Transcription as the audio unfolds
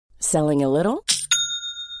Selling a little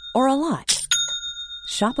or a lot?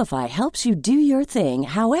 Shopify helps you do your thing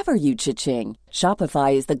however you cha-ching.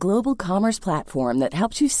 Shopify is the global commerce platform that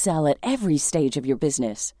helps you sell at every stage of your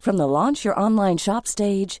business. From the launch your online shop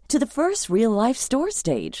stage to the first real-life store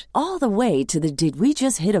stage, all the way to the did we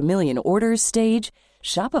just hit a million orders stage.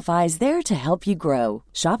 Shopify is there to help you grow.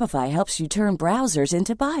 Shopify helps you turn browsers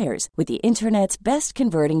into buyers with the internet's best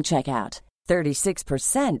converting checkout.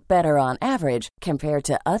 36% better on average compared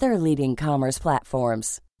to other leading commerce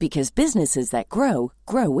platforms. Because businesses that grow,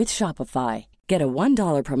 grow with Shopify. Get a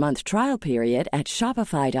 $1 per month trial period at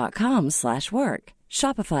shopify.com/work.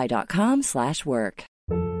 Shopify.com/work.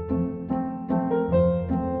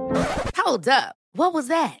 Hold up. What was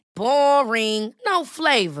that? Boring. No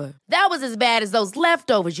flavor. That was as bad as those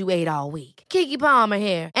leftovers you ate all week. Keke Palmer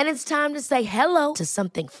here, and it's time to say hello to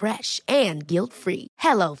something fresh and guilt-free.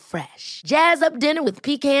 HelloFresh. Jazz up dinner with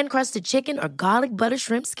pecan-crusted chicken or garlic butter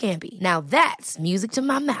shrimp scampi. Now that's music to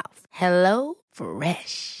my mouth.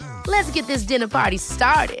 HelloFresh. Let's get this dinner party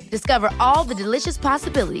started. Discover all the delicious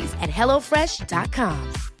possibilities at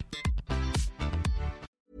HelloFresh.com.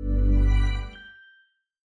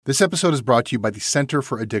 This episode is brought to you by the Center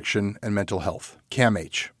for Addiction and Mental Health,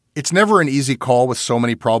 CAMH. It's never an easy call with so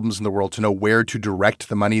many problems in the world to know where to direct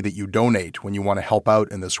the money that you donate when you want to help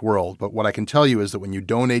out in this world. But what I can tell you is that when you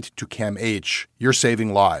donate to CAMH, you're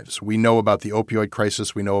saving lives. We know about the opioid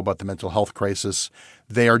crisis. We know about the mental health crisis.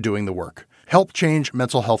 They are doing the work. Help change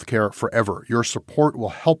mental health care forever. Your support will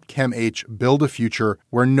help CAMH build a future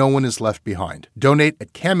where no one is left behind. Donate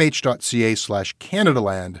at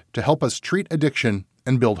camh.ca/Canadaland to help us treat addiction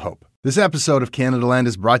and build hope. This episode of Canadaland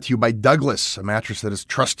is brought to you by Douglas, a mattress that is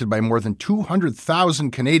trusted by more than 200,000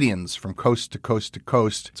 Canadians from coast to coast to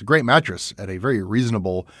coast. It's a great mattress at a very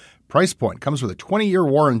reasonable price point. Comes with a 20-year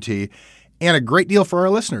warranty and a great deal for our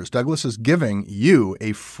listeners. Douglas is giving you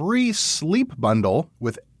a free sleep bundle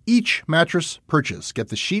with each mattress purchase. Get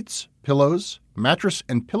the sheets, pillows, mattress,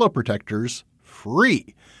 and pillow protectors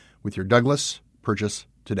free with your Douglas purchase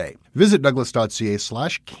today. Visit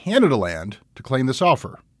douglas.ca/Canadaland to claim this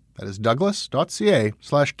offer. That is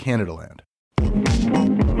douglas.ca/Canadaland.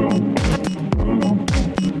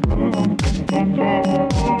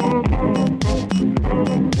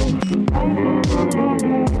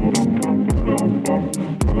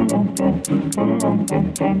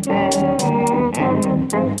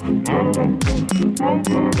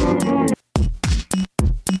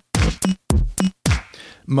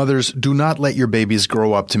 Mothers, do not let your babies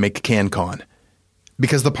grow up to make CanCon.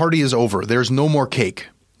 Because the party is over. There's no more cake.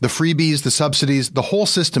 The freebies, the subsidies, the whole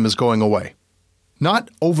system is going away. Not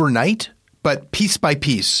overnight, but piece by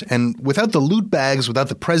piece. And without the loot bags, without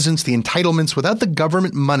the presents, the entitlements, without the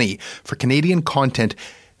government money for Canadian content,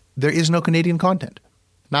 there is no Canadian content.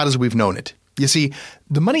 Not as we've known it. You see,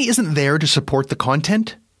 the money isn't there to support the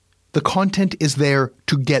content. The content is there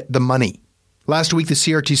to get the money. Last week, the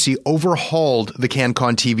CRTC overhauled the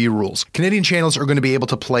CanCon TV rules. Canadian channels are going to be able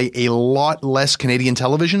to play a lot less Canadian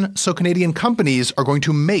television, so Canadian companies are going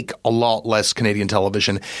to make a lot less Canadian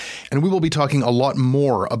television. And we will be talking a lot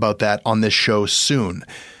more about that on this show soon.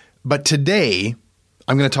 But today,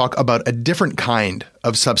 I'm going to talk about a different kind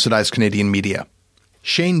of subsidized Canadian media.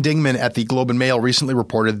 Shane Dingman at the Globe and Mail recently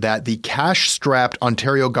reported that the cash-strapped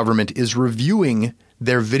Ontario government is reviewing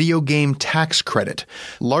their video game tax credit,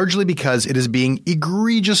 largely because it is being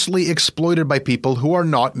egregiously exploited by people who are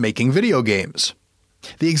not making video games.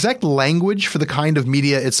 The exact language for the kind of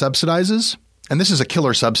media it subsidizes, and this is a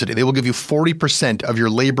killer subsidy, they will give you 40% of your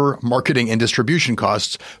labor, marketing, and distribution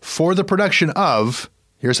costs for the production of,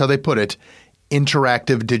 here's how they put it,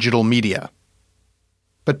 interactive digital media.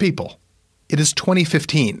 But people, it is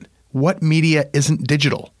 2015. What media isn't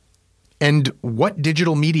digital? And what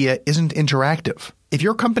digital media isn't interactive? If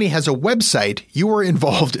your company has a website, you are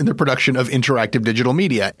involved in the production of interactive digital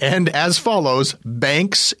media. And as follows,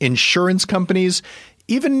 banks, insurance companies,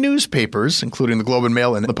 even newspapers, including the Globe and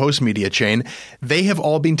Mail and the Post media chain, they have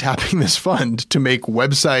all been tapping this fund to make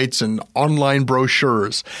websites and online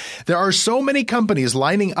brochures. There are so many companies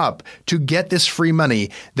lining up to get this free money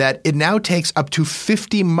that it now takes up to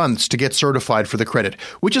 50 months to get certified for the credit,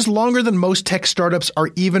 which is longer than most tech startups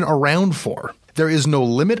are even around for. There is no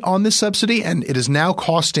limit on this subsidy, and it is now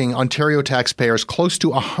costing Ontario taxpayers close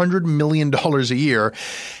to $100 million a year,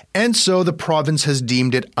 and so the province has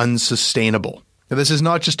deemed it unsustainable. Now, this is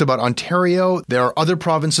not just about Ontario. There are other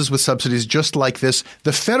provinces with subsidies just like this.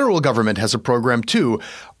 The federal government has a program too.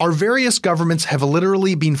 Our various governments have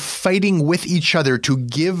literally been fighting with each other to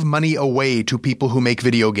give money away to people who make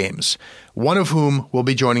video games, one of whom will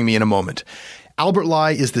be joining me in a moment. Albert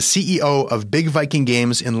Lai is the CEO of Big Viking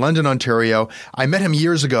Games in London, Ontario. I met him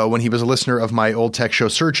years ago when he was a listener of my old tech show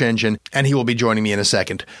Search Engine, and he will be joining me in a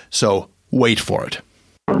second. So wait for it.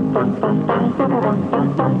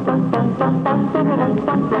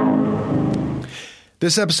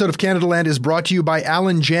 This episode of Canadaland is brought to you by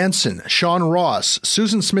Alan Jansen, Sean Ross,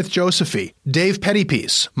 Susan Smith-Josephy, Dave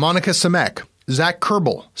Pettypiece, Monica Samek, Zach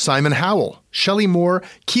Kerbel, Simon Howell, Shelley Moore,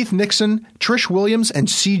 Keith Nixon, Trish Williams, and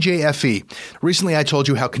CJFE. Recently, I told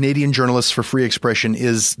you how Canadian Journalists for Free Expression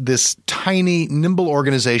is this tiny, nimble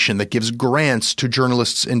organization that gives grants to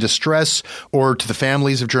journalists in distress or to the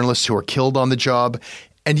families of journalists who are killed on the job.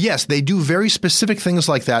 And yes, they do very specific things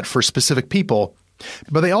like that for specific people.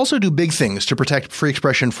 But they also do big things to protect free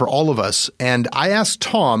expression for all of us. And I asked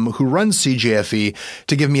Tom, who runs CJFE,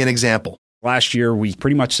 to give me an example. Last year, we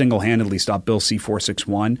pretty much single-handedly stopped Bill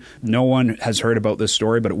C-461. No one has heard about this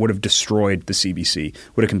story, but it would have destroyed the CBC,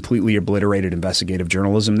 would have completely obliterated investigative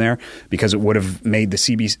journalism there, because it would have made the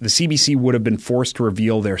CBC would have been forced to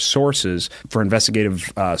reveal their sources for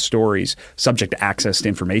investigative stories subject to access to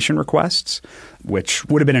information requests, which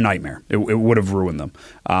would have been a nightmare. It would have ruined them.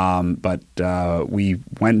 But we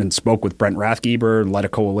went and spoke with Brent Rathgeber, led a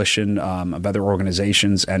coalition of other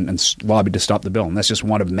organizations, and lobbied to stop the bill. And that's just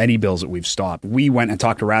one of many bills that we've stopped. We went and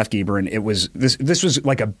talked to Rathgeber, and it was this was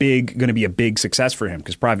like going to be a big success for him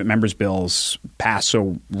because private members' bills pass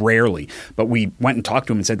so rarely. But we went and talked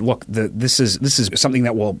to him and said, look, this is something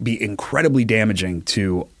that will be incredibly damaging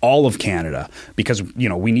to all of Canada because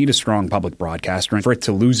we need a strong public broadcaster, and for it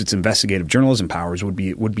to lose its investigative journalism powers would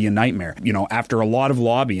be a nightmare. After a lot of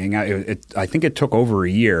lobbying, I think it took over a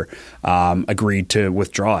year, agreed to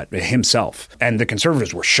withdraw it himself, and the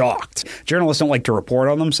Conservatives were shocked. Journalists don't like to report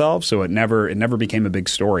on themselves, so it never became a big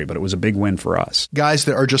story, but it was a big win for us. Guys,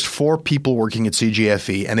 there are just 4 people working at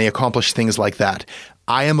CJFE, and they accomplish things like that.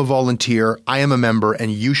 I am a volunteer, I am a member,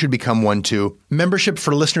 and you should become one too. Membership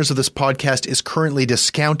for listeners of this podcast is currently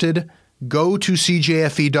discounted. Go to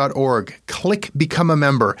cjfe.org, click Become a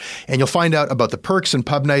Member, and you'll find out about the perks and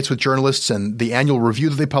pub nights with journalists and the annual review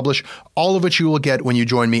that they publish, all of which you will get when you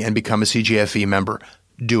join me and become a CJFE member.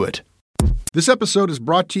 Do it. This episode is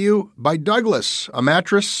brought to you by Douglas, a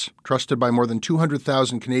mattress trusted by more than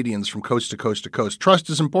 200,000 Canadians from coast to coast to coast. Trust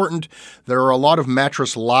is important. There are a lot of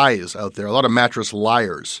mattress lies out there, a lot of mattress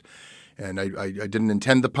liars. And I didn't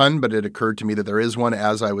intend the pun, but it occurred to me that there is one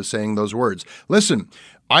as I was saying those words. Listen,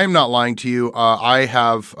 I am not lying to you. I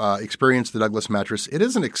have experienced the Douglas mattress. It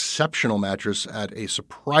is an exceptional mattress at a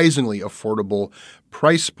surprisingly affordable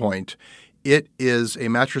price point. It is a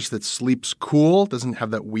mattress that sleeps cool, doesn't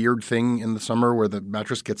have that weird thing in the summer where the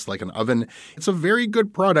mattress gets like an oven. It's a very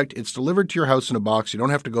good product. It's delivered to your house in a box. You don't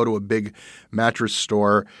have to go to a big mattress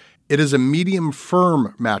store. It is a medium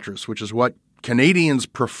firm mattress, which is what Canadians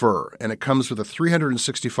prefer, and it comes with a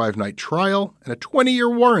 365-night trial and a 20-year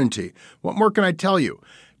warranty. What more can I tell you?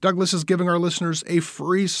 Douglas is giving our listeners a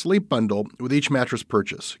free sleep bundle with each mattress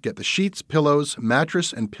purchase. Get the sheets, pillows,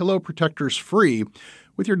 mattress, and pillow protectors free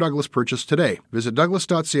with your Douglas purchase today. Visit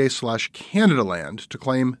douglas.ca/Canadaland to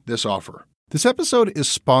claim this offer. This episode is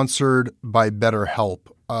sponsored by BetterHelp.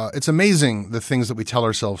 It's amazing the things that we tell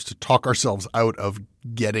ourselves to talk ourselves out of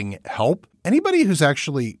getting help. Anybody who's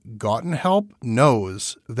actually gotten help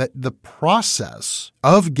knows that the process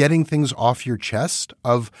of getting things off your chest,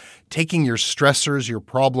 of taking your stressors, your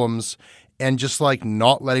problems, and just like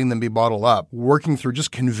not letting them be bottled up, working through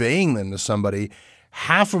just conveying them to somebody,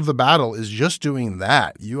 half of the battle is just doing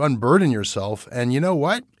that. You unburden yourself, and you know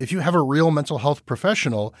what? If you have a real mental health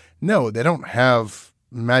professional, no, they don't have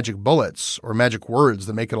magic bullets or magic words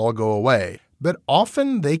that make it all go away. But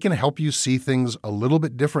often they can help you see things a little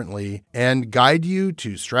bit differently and guide you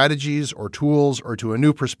to strategies or tools or to a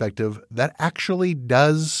new perspective that actually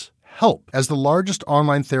does help. As the largest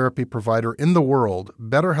online therapy provider in the world,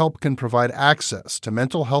 BetterHelp can provide access to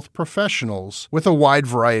mental health professionals with a wide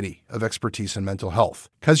variety of expertise in mental health.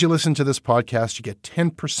 Because you listen to this podcast, you get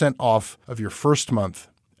 10% off of your first month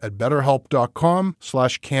at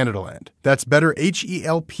betterhelp.com/Canadaland. That's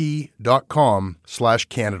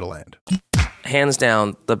betterhelp.com/Canadaland. Hands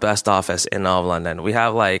down, the best office in all of London. We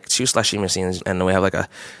have like 2 slushy machines, and we have like a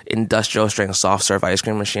industrial strength soft serve ice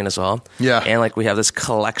cream machine as well. Yeah. And like we have this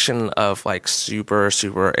collection of like super,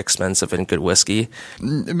 super expensive and good whiskey.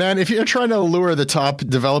 Man, if you're trying to lure the top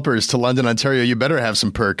developers to London, Ontario, you better have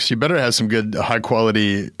some perks. You better have some good high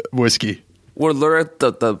quality whiskey. We're luring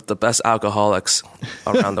the best alcoholics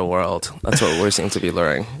around the world. That's what we seem to be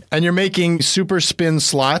luring. And you're making Super Spin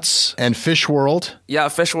Slots and Fish World. Yeah,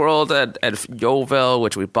 Fish World and Yoville,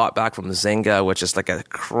 which we bought back from Zynga, which is like a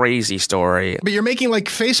crazy story. But you're making like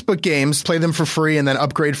Facebook games, play them for free, and then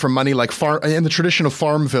upgrade for money, like in the tradition of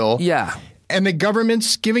Farmville. Yeah. And the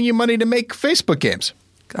government's giving you money to make Facebook games.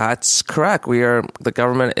 That's correct. The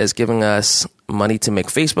government is giving us money to make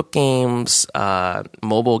Facebook games,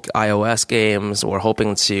 mobile iOS games. We're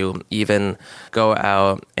hoping to even go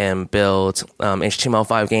out and build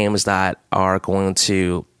HTML5 games that are going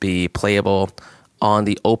to be playable on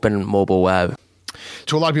the open mobile web.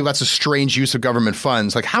 To a lot of people, that's a strange use of government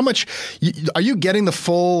funds. Like, how much are you getting the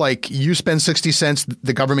full, like, you spend 60 cents,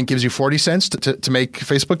 the government gives you 40 cents to make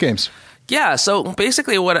Facebook games? Yeah, so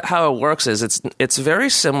basically how it works is it's very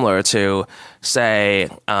similar to, say,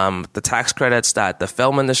 the tax credits that the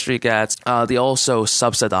film industry gets. They also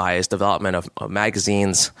subsidize development of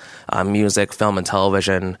magazines, music, film and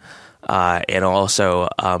television, and also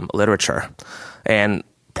literature. And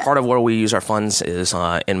part of where we use our funds is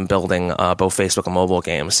in building both Facebook and mobile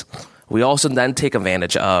games. We also then take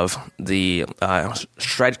advantage of the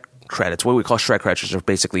SR&ED credits, what we call SR&ED credits, which are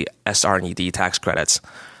basically SR&ED tax credits.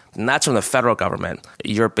 And that's from the federal government.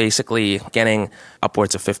 You're basically getting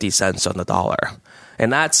upwards of 50 cents on the dollar.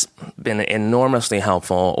 And that's been enormously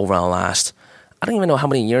helpful over the last, I don't even know how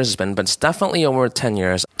many years it's been, but it's definitely over 10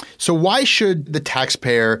 years. So why should the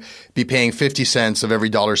taxpayer be paying 50 cents of every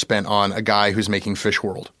dollar spent on a guy who's making Fish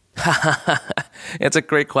World? It's a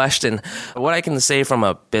great question. What I can say from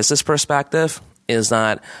a business perspective is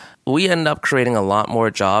that we end up creating a lot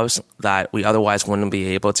more jobs that we otherwise wouldn't be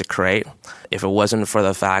able to create if it wasn't for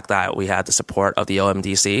the fact that we had the support of the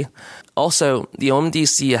OMDC. Also, the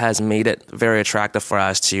OMDC has made it very attractive for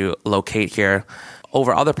us to locate here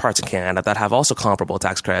over other parts of Canada that have also comparable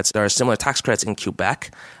tax credits. There are similar tax credits in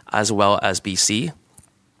Quebec as well as BC.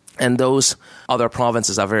 And those other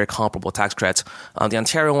provinces have very comparable tax credits. The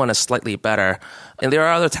Ontario one is slightly better. And there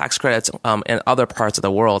are other tax credits in other parts of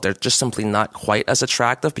the world. They're just simply not quite as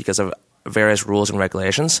attractive because of various rules and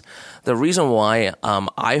regulations. The reason why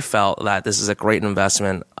I felt that this is a great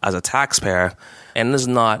investment as a taxpayer, and this is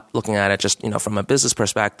not looking at it just from a business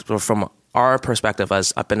perspective or from our perspective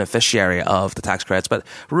as a beneficiary of the tax credits, but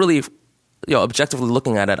really objectively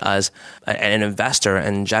looking at it as an investor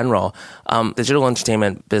in general, the digital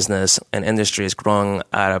entertainment business and industry is growing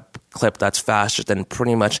at a clip that's faster than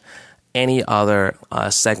pretty much any other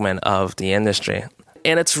segment of the industry.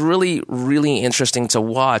 And it's really, really interesting to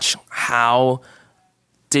watch how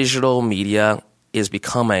digital media is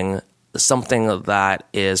becoming something that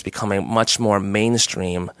is becoming much more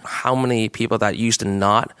mainstream. How many people that used to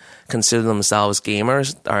not consider themselves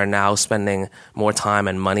gamers are now spending more time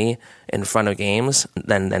and money in front of games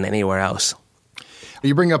than anywhere else.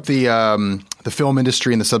 You bring up the film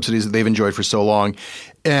industry and the subsidies that they've enjoyed for so long,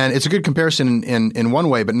 and it's a good comparison in one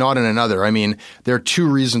way, but not in another. I mean, there are two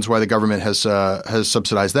reasons why the government has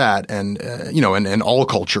subsidized that, and all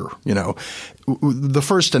culture. The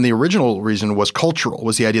first and the original reason was cultural,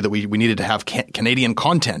 was the idea that we needed to have Canadian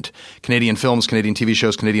content, Canadian films, Canadian TV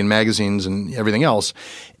shows, Canadian magazines, and everything else.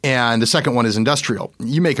 And the second one is industrial.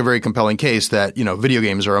 You make a very compelling case that, video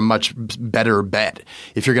games are a much better bet.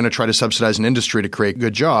 If you're going to try to subsidize an industry to create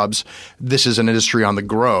good jobs, this is an industry on the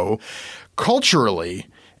grow. Culturally,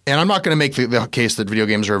 and I'm not going to make the case that video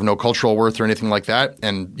games are of no cultural worth or anything like that.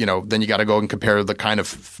 And, then you got to go and compare the kind of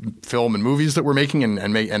film and movies that we're making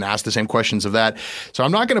and ask the same questions of that. So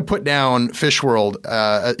I'm not going to put down Fish World,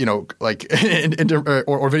 or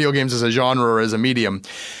video games as a genre or as a medium.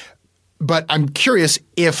 But I'm curious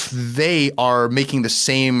if they are making the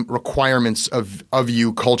same requirements of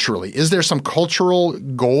you culturally. Is there some cultural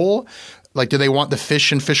goal? Like, do they want the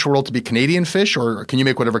fish in Fish World to be Canadian fish, or can you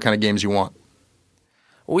make whatever kind of games you want?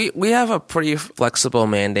 We have a pretty flexible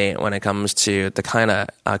mandate when it comes to the kind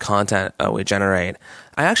of content we generate.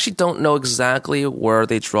 I actually don't know exactly where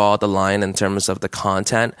they draw the line in terms of the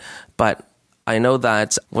content, but I know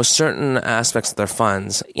that with certain aspects of their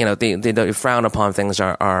funds, they frown upon things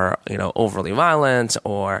are overly violent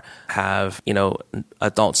or have,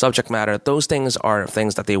 adult subject matter. Those things are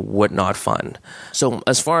things that they would not fund. So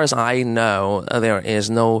as far as I know, there is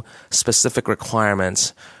no specific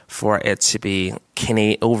requirements for it to be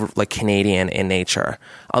Canadian in nature,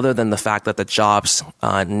 other than the fact that the jobs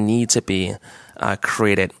need to be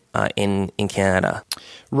created in Canada.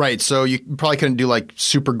 Right. So you probably couldn't do like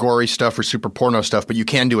super gory stuff or super porno stuff, but you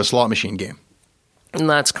can do a slot machine game. And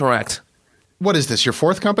that's correct. What is this, your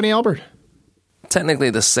fourth company, Albert? Technically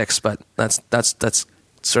the sixth, but that's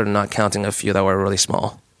sort of not counting a few that were really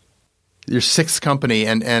small. Your sixth company.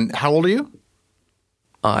 And how old are you?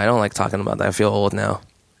 Oh, I don't like talking about that. I feel old now.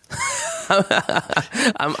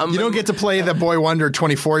 You don't get to play the Boy Wonder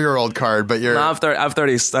 24-year-old card, but you're... No, I'm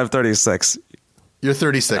 36. You're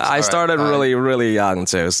 36. I started really, really young,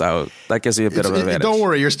 too, so that gives you a bit of an advantage. Don't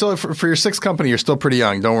worry. You're still, for your sixth company, you're still pretty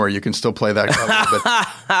young. Don't worry. You can still play that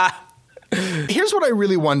card. But here's what I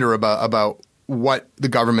really wonder about what the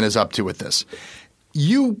government is up to with this.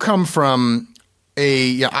 You come from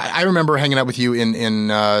I remember hanging out with you in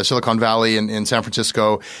Silicon Valley and in San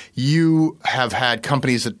Francisco. You have had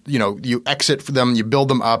companies that, you exit for them, you build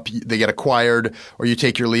them up, they get acquired, or you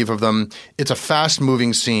take your leave of them. It's a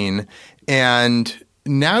fast-moving scene. And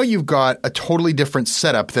now you've got a totally different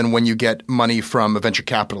setup than when you get money from a venture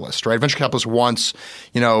capitalist, right? Venture capitalist wants,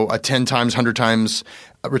 a 10 times, 100 times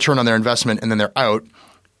return on their investment, and then they're out.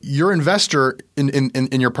 Your investor in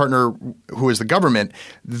your partner, who is the government,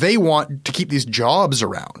 they want to keep these jobs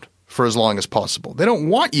around for as long as possible. They don't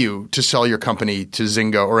want you to sell your company to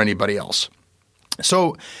Zynga or anybody else.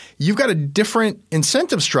 So you've got a different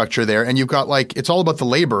incentive structure there, and you've got it's all about the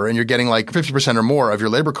labor, and you're getting 50% or more of your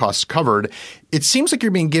labor costs covered. It seems like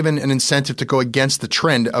you're being given an incentive to go against the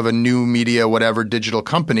trend of a new media, whatever, digital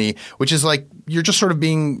company, which is you're just sort of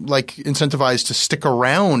being incentivized to stick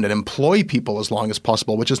around and employ people as long as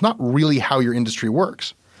possible, which is not really how your industry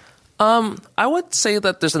works. I would say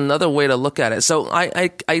that there's another way to look at it. So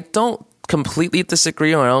I don't completely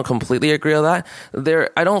disagree, or I don't completely agree with that.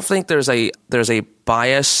 I don't think there's a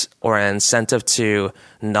bias or an incentive to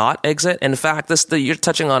not exit. In fact, you're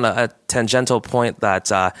touching on a tangential point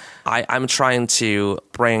that I'm trying to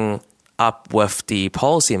bring up with the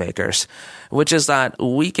policymakers, which is that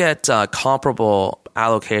we get comparable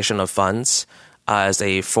allocation of funds as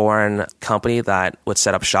a foreign company that would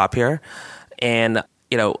set up shop here. And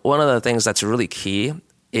one of the things that's really key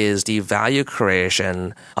is the value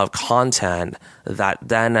creation of content that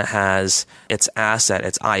then has its asset,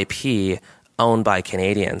 its IP, owned by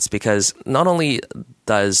Canadians. Because not only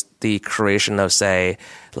does the creation of, say,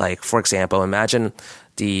 for example, imagine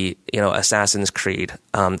the Assassin's Creed.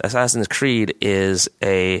 Assassin's Creed is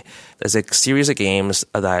a series of games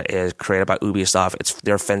that is created by Ubisoft.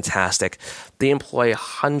 They're fantastic. They employ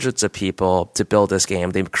hundreds of people to build this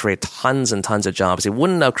game. They create tons and tons of jobs. They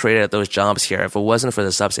wouldn't have created those jobs here if it wasn't for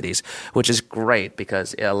the subsidies, which is great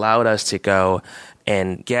because it allowed us to go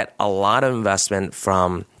and get a lot of investment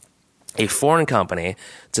from a foreign company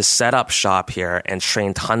to set up shop here and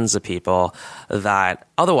train tons of people that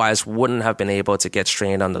otherwise wouldn't have been able to get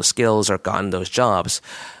trained on those skills or gotten those jobs.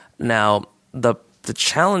 Now, the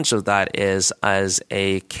challenge of that is, as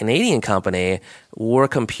a Canadian company, we're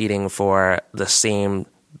competing for the same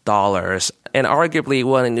dollars. And arguably,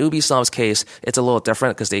 well, in Ubisoft's case, it's a little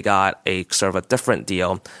different because they got a sort of a different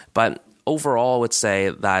deal. But overall, I would say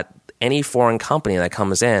that any foreign company that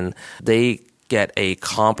comes in, they get a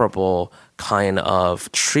comparable kind of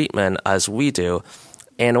treatment as we do.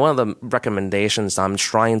 And one of the recommendations I'm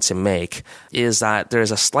trying to make is that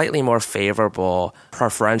there's a slightly more favorable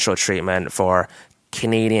preferential treatment for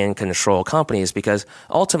Canadian control companies, because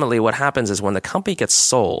ultimately what happens is when the company gets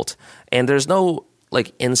sold and there's no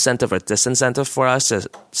incentive or disincentive for us to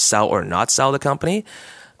sell or not sell the company.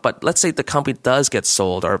 But let's say the company does get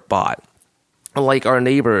sold or bought, like our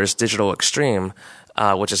neighbors, Digital Extreme,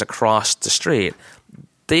 which is across the street.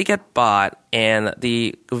 They get bought, and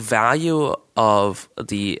the value of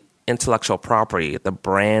the intellectual property, the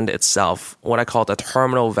brand itself, what I call the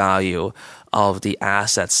terminal value of the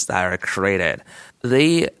assets that are created,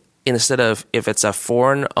 they, instead of, if it's a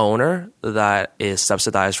foreign owner that is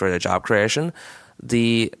subsidized for their job creation,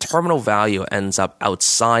 the terminal value ends up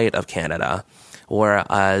outside of Canada.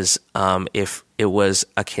 Whereas if it was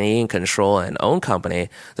a Canadian control and owned company,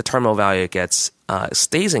 the terminal value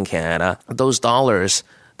stays in Canada. Those dollars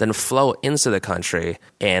then flow into the country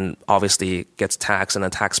and obviously gets taxed, and the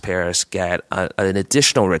taxpayers get an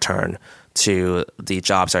additional return to the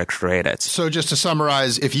jobs that are created. So just to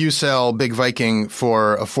summarize, if you sell Big Viking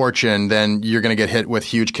for a fortune, then you're going to get hit with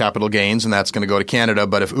huge capital gains, and that's going to go to Canada.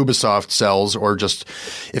 But if Ubisoft sells, or just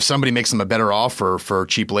if somebody makes them a better offer for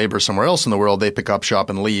cheap labor somewhere else in the world, they pick up shop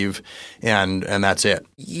and leave, and that's it.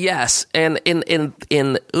 Yes. And in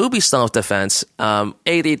Ubisoft defense,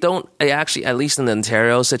 they actually, at least in the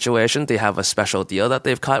Ontario situation, they have a special deal that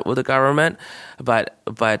they've cut with the government. But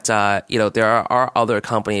there are other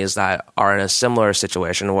companies that are in a similar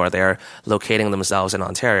situation where they're locating themselves in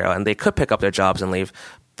Ontario, and they could pick up their jobs and leave.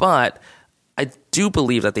 But I do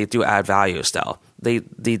believe that they do add value still.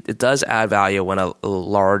 it does add value when a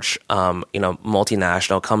large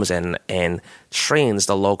multinational comes in and trains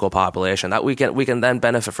the local population that we can then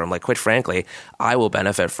benefit from. Like, quite frankly, I will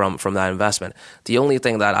benefit from that investment. The only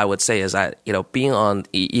thing that I would say is that, being on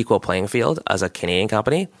the equal playing field as a Canadian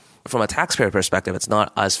company, from a taxpayer perspective, it's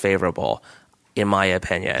not as favorable, in my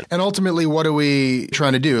opinion. And ultimately, what are we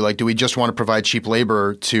trying to do? Like, do we just want to provide cheap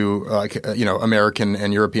labor to, American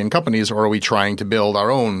and European companies, or are we trying to build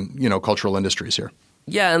our own, cultural industries here?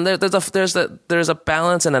 Yeah, and there's a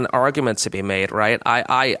balance and an argument to be made, right?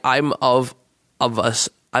 I'm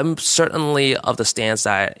certainly of the stance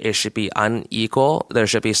that it should be unequal. There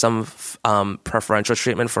should be some preferential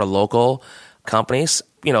treatment for local companies,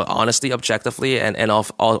 honestly, objectively, and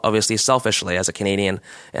obviously selfishly as a Canadian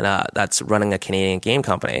and that's running a Canadian game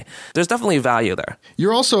company. There's definitely value there.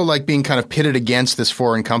 You're also like being kind of pitted against this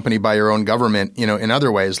foreign company by your own government, in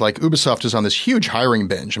other ways. Like Ubisoft is on this huge hiring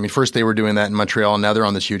binge. I mean, first they were doing that in Montreal, and now they're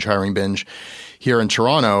on this huge hiring binge here in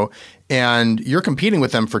Toronto. And you're competing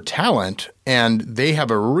with them for talent, and they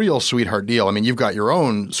have a real sweetheart deal. I mean, you've got your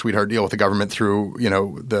own sweetheart deal with the government through,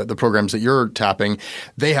 the programs that you're tapping.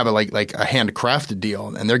 They have a handcrafted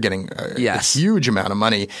deal, and they're getting a huge amount of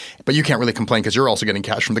money. But you can't really complain because you're also getting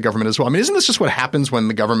cash from the government as well. I mean, isn't this just what happens when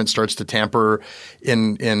the government starts to tamper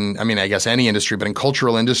in I guess any industry, but in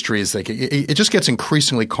cultural industries, it just gets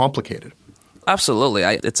increasingly complicated. Absolutely.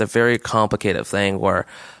 It's a very complicated thing where,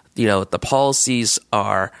 the policies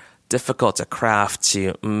are difficult to craft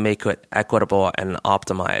to make it equitable and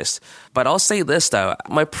optimized. But I'll say this, though.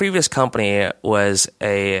 My previous company was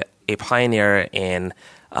a pioneer in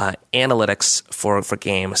analytics for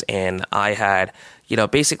games, and I had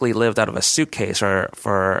basically lived out of a suitcase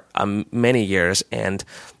for many years. And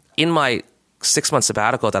in my 6-month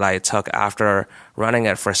sabbatical that I took after running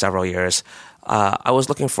it for several years, I was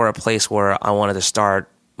looking for a place where I wanted to start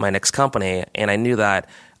my next company, and I knew that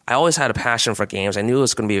I always had a passion for games. I knew it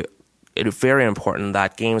was going to be very important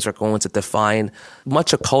that games are going to define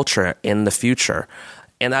much of culture in the future.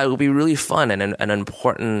 And that would be really fun and an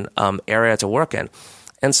important area to work in.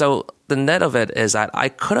 And so the net of it is that I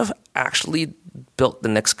could have actually built the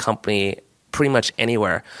next company pretty much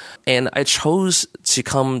anywhere. And I chose to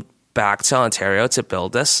come back to Ontario to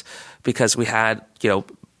build this because we had,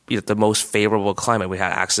 the most favorable climate. We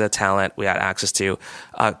had access to talent. We had access to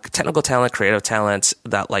technical talent, creative talent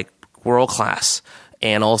that world class,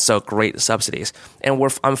 and also great subsidies. And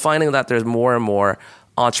I'm finding that there's more and more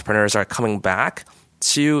entrepreneurs are coming back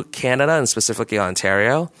to Canada and specifically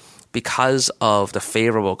Ontario because of the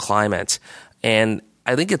favorable climate. And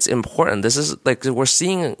I think it's important. This is we're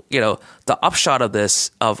seeing, the upshot of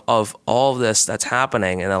this, of all of this that's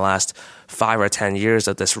happening in the last 5 or 10 years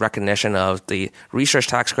of this recognition of the research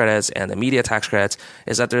tax credits and the media tax credits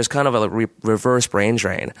is that there's kind of a reverse brain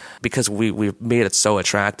drain because we've made it so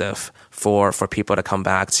attractive for people to come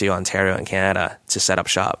back to Ontario and Canada to set up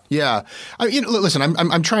shop. Yeah. Listen,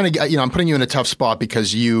 I'm trying to get, I'm putting you in a tough spot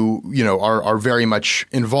because you are very much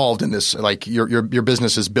involved in this. Like your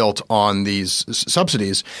business is built on these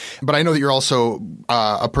subsidies, but I know that you're also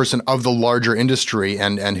a person of the larger industry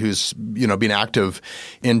and who's, been active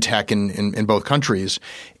in tech in both countries.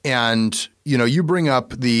 And, you bring up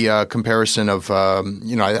the comparison of,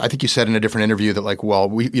 I think you said in a different interview that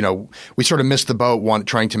we sort of missed the boat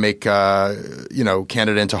trying to make,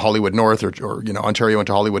 Canada into Hollywood North or Ontario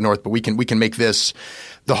into Hollywood North, but we can make this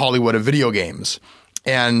the Hollywood of video games.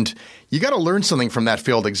 And you got to learn something from that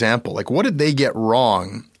failed example. Like, what did they get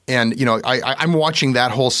wrong? And, I'm watching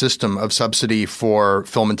that whole system of subsidy for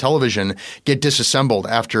film and television get disassembled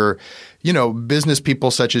after, business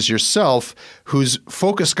people such as yourself whose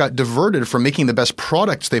focus got diverted from making the best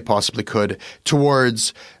products they possibly could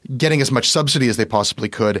towards getting as much subsidy as they possibly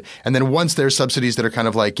could. And then once there's subsidies that are kind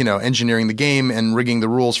of engineering the game and rigging the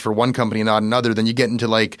rules for one company, not another, then you get into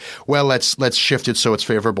let's shift it so it's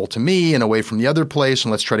favorable to me and away from the other place,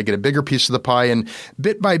 and let's try to get a bigger piece of the pie. And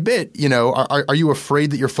bit by bit, are you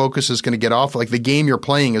afraid that your focus is going to get off? Like the game you're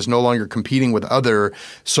playing is no longer competing with other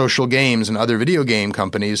social games and other video game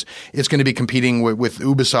companies. It's going to be competing with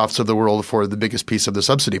Ubisofts of the world for the biggest piece of the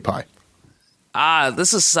subsidy pie.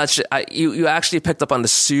 This is you actually picked up on the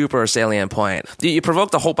super salient point. You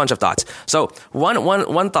provoked a whole bunch of thoughts. So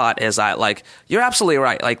one thought is that you're absolutely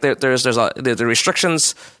right. The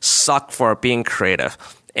restrictions suck for being creative,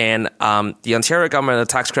 and the Ontario government,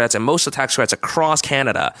 the tax credits, and most of the tax credits across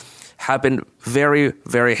Canada have been very,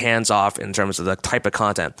 very hands-off in terms of the type of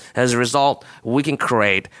content. As a result, we can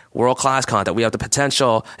create world-class content. We have the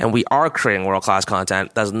potential, and we are creating world-class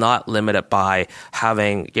content that's not limited by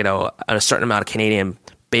having, a certain amount of Canadian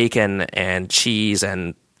bacon and cheese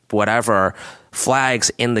and whatever flags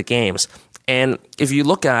in the games. And if you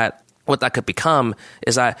look at what that could become,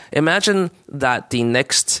 is that imagine that the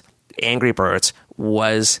next Angry Birds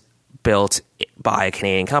was built by a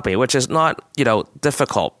Canadian company, which is not,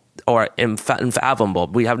 difficult or unfathomable.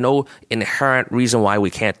 We have no inherent reason why we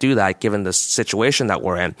can't do that given the situation that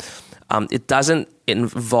we're in. It doesn't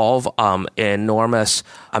involve an enormous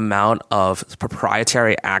amount of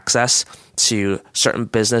proprietary access to certain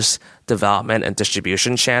business development and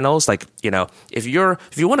distribution channels. Like, if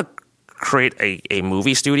you want to create a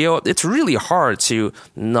movie studio, it's really hard to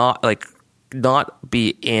not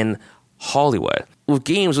be in Hollywood. With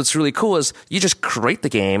games, what's really cool is you just create the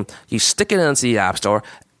game, you stick it into the App Store.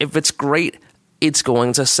 If it's great, it's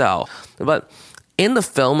going to sell. But in the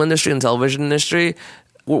film industry and television industry,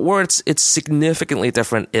 where it's significantly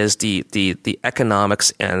different is the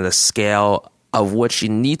economics and the scale of which you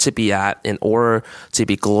need to be at in order to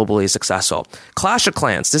be globally successful. Clash of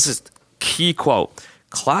Clans, this is key quote.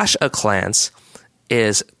 Clash of Clans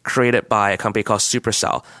is created by a company called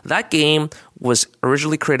Supercell. That game was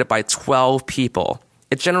originally created by 12 people.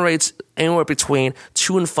 It generates anywhere between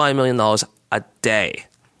 $2 and $5 million a day.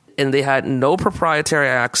 And they had no proprietary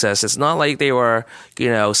access. It's not like they were,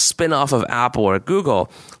 spin-off of Apple or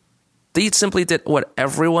Google. They simply did what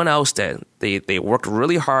everyone else did. They worked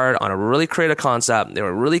really hard on a really creative concept. They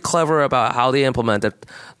were really clever about how they implemented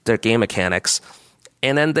their game mechanics.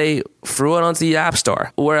 And then they threw it onto the App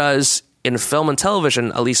Store. Whereas in film and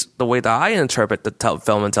television, at least the way that I interpret the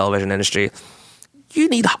film and television industry, you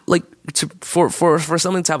need for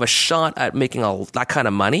something to have a shot at making that kind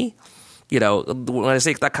of money. When I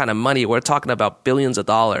say that kind of money, we're talking about billions of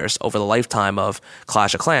dollars over the lifetime of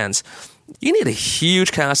Clash of Clans. You need a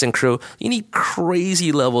huge cast and crew. You need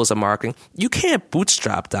crazy levels of marketing. You can't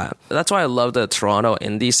bootstrap that. That's why I love the Toronto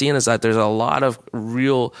indie scene, is that there's a lot of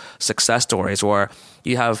real success stories where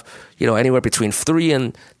you have, anywhere between 3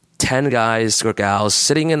 and 10 guys or gals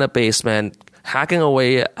sitting in a basement, hacking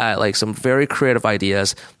away at some very creative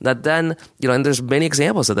ideas that then, and there's many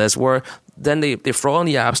examples of this where then they throw on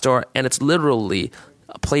the App Store and it's literally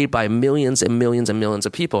played by millions and millions and millions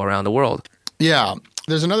of people around the world. Yeah.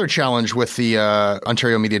 There's another challenge with the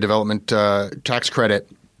Ontario Media Development tax credit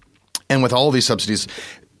and with all these subsidies.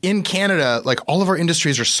 In Canada, all of our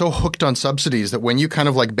industries are so hooked on subsidies that when you kind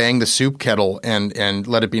of bang the soup kettle and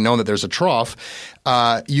let it be known that there's a trough,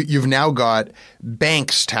 you've now got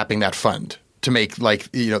banks tapping that fund to make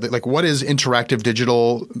what is interactive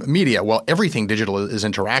digital media? Well, everything digital is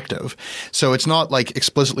interactive. So it's not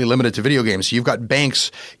explicitly limited to video games. You've got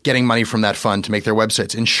banks getting money from that fund to make their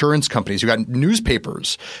websites, insurance companies, you've got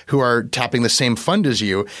newspapers who are tapping the same fund as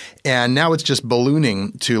you. And now it's just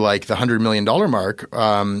ballooning to the $100 million mark,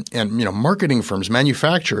 and, marketing firms,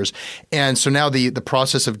 manufacturers. And so now the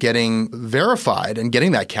process of getting verified and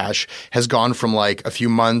getting that cash has gone from a few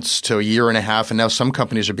months to a year and a half. And now some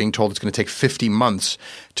companies are being told it's going to take 50 months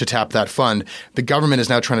to tap that fund. The government is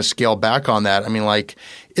now trying to scale back on that. I mean,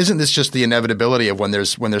 isn't this just the inevitability of when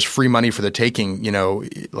there's free money for the taking?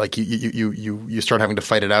 You start having to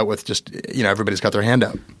fight it out with just everybody's got their hand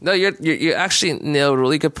out. No, you actually nailed a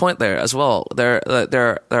really good point there as well.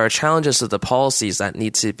 There are challenges to the policies that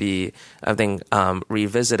need to be, I think,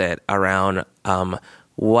 revisited around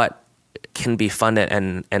what can be funded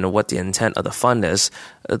and what the intent of the fund is.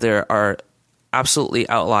 There are absolutely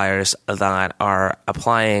outliers that are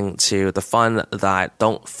applying to the fund that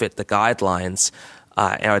don't fit the guidelines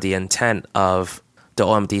or the intent of the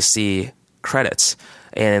OMDC credits.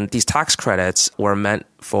 And these tax credits were meant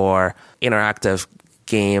for interactive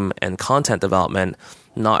game and content development,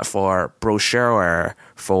 not for brochure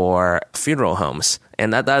for funeral homes.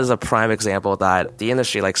 And that is a prime example that the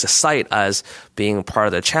industry likes to cite as being part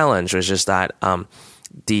of the challenge, which is that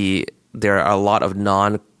there are a lot of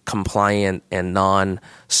non-compliant and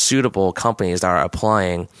non-suitable companies that are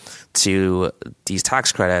applying to these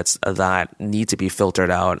tax credits that need to be filtered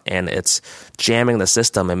out, and it's jamming the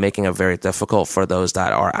system and making it very difficult for those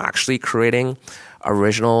that are actually creating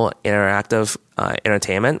original interactive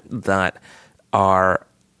entertainment that are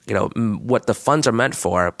what the funds are meant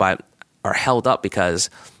for, but are held up because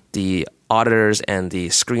the auditors and the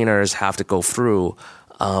screeners have to go through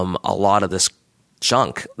a lot of this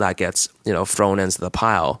junk that gets thrown into the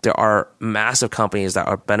pile. There are massive companies that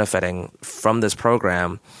are benefiting from this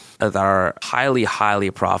program that are highly,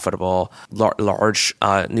 highly profitable, large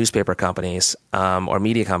newspaper companies or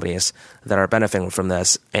media companies that are benefiting from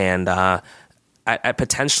this, and at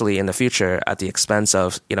potentially in the future at the expense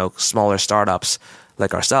of smaller startups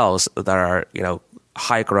like ourselves that are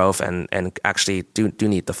high growth and actually do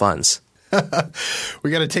need the funds.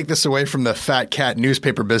 We got to take this away from the fat cat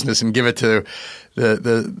newspaper business and give it to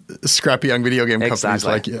the scrappy young video game companies.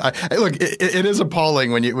 Exactly. Look, it is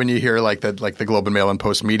appalling when you hear like the Globe and Mail and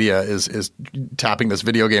Post Media is tapping this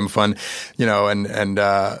video game fund, and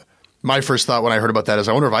my first thought when I heard about that is,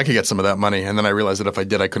 I wonder if I could get some of that money. And then I realized that if I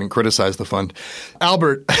did, I couldn't criticize the fund.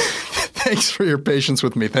 Albert, thanks for your patience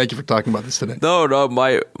with me. Thank you for talking about this today. No,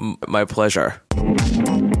 my pleasure.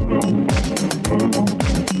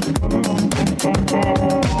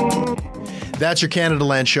 That's your Canada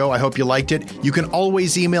Land show. I hope you liked it. You can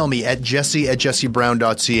always email me at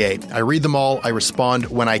jesse@jessebrown.ca. I read them all. I respond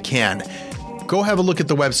when I can. Go have a look at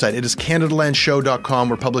the website. It is CanadaLandShow.com.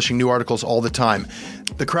 We're publishing new articles all the time.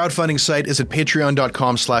 The crowdfunding site is at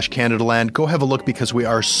patreon.com/CanadaLand. Go have a look because we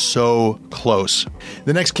are so close.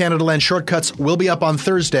 The next Canada Land Shortcuts will be up on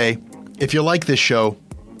Thursday. If you like this show,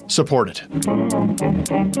 support it.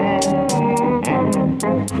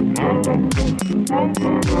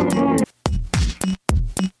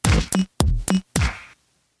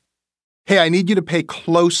 Hey, I need you to pay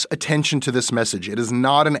close attention to this message. It is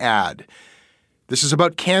not an ad. This is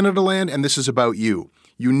about Canada Land, and this is about you.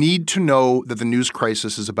 You need to know that the news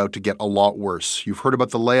crisis is about to get a lot worse. You've heard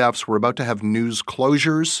about the layoffs. We're about to have news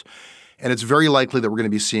closures, and it's very likely that we're going to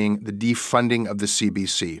be seeing the defunding of the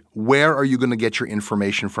CBC. Where are you going to get your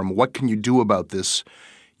information from? What can you do about this?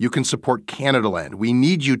 You can support Canada Land. We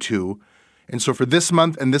need you to. And so for this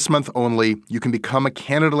month and this month only, you can become a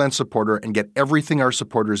Canada Land supporter and get everything our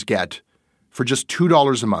supporters get for just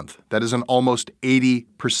 $2 a month. That is an almost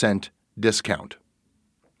 80% discount.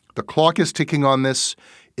 The clock is ticking on this.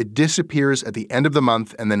 It disappears at the end of the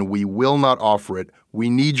month, and then we will not offer it. We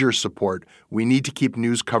need your support. We need to keep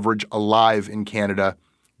news coverage alive in Canada.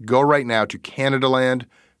 Go right now to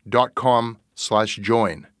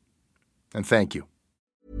CanadaLand.com/join. And thank you.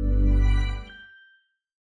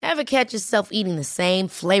 Ever catch yourself eating the same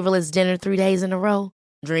flavorless dinner 3 days in a row?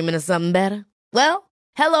 Dreaming of something better? Well,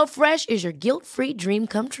 HelloFresh is your guilt-free dream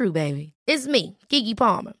come true, baby. It's me, Keke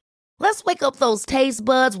Palmer. Let's wake up those taste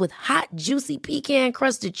buds with hot, juicy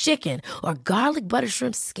pecan-crusted chicken or garlic butter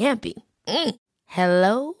shrimp scampi.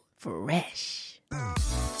 Hello Fresh.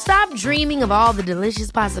 Stop dreaming of all the delicious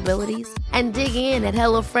possibilities and dig in at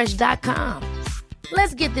HelloFresh.com.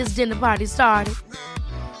 Let's get this dinner party started.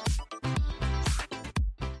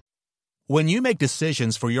 When you make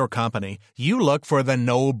decisions for your company, you look for the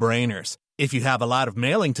no-brainers. If you have a lot of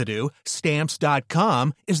mailing to do,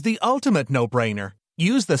 Stamps.com is the ultimate no-brainer.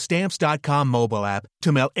 Use the Stamps.com mobile app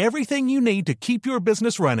to mail everything you need to keep your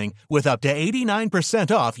business running with up to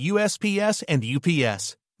 89% off USPS and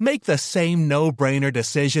UPS. Make the same no-brainer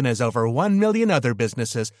decision as over 1 million other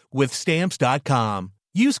businesses with Stamps.com.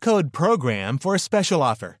 Use code PROGRAM for a special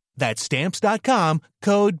offer. That's Stamps.com,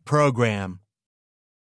 code PROGRAM.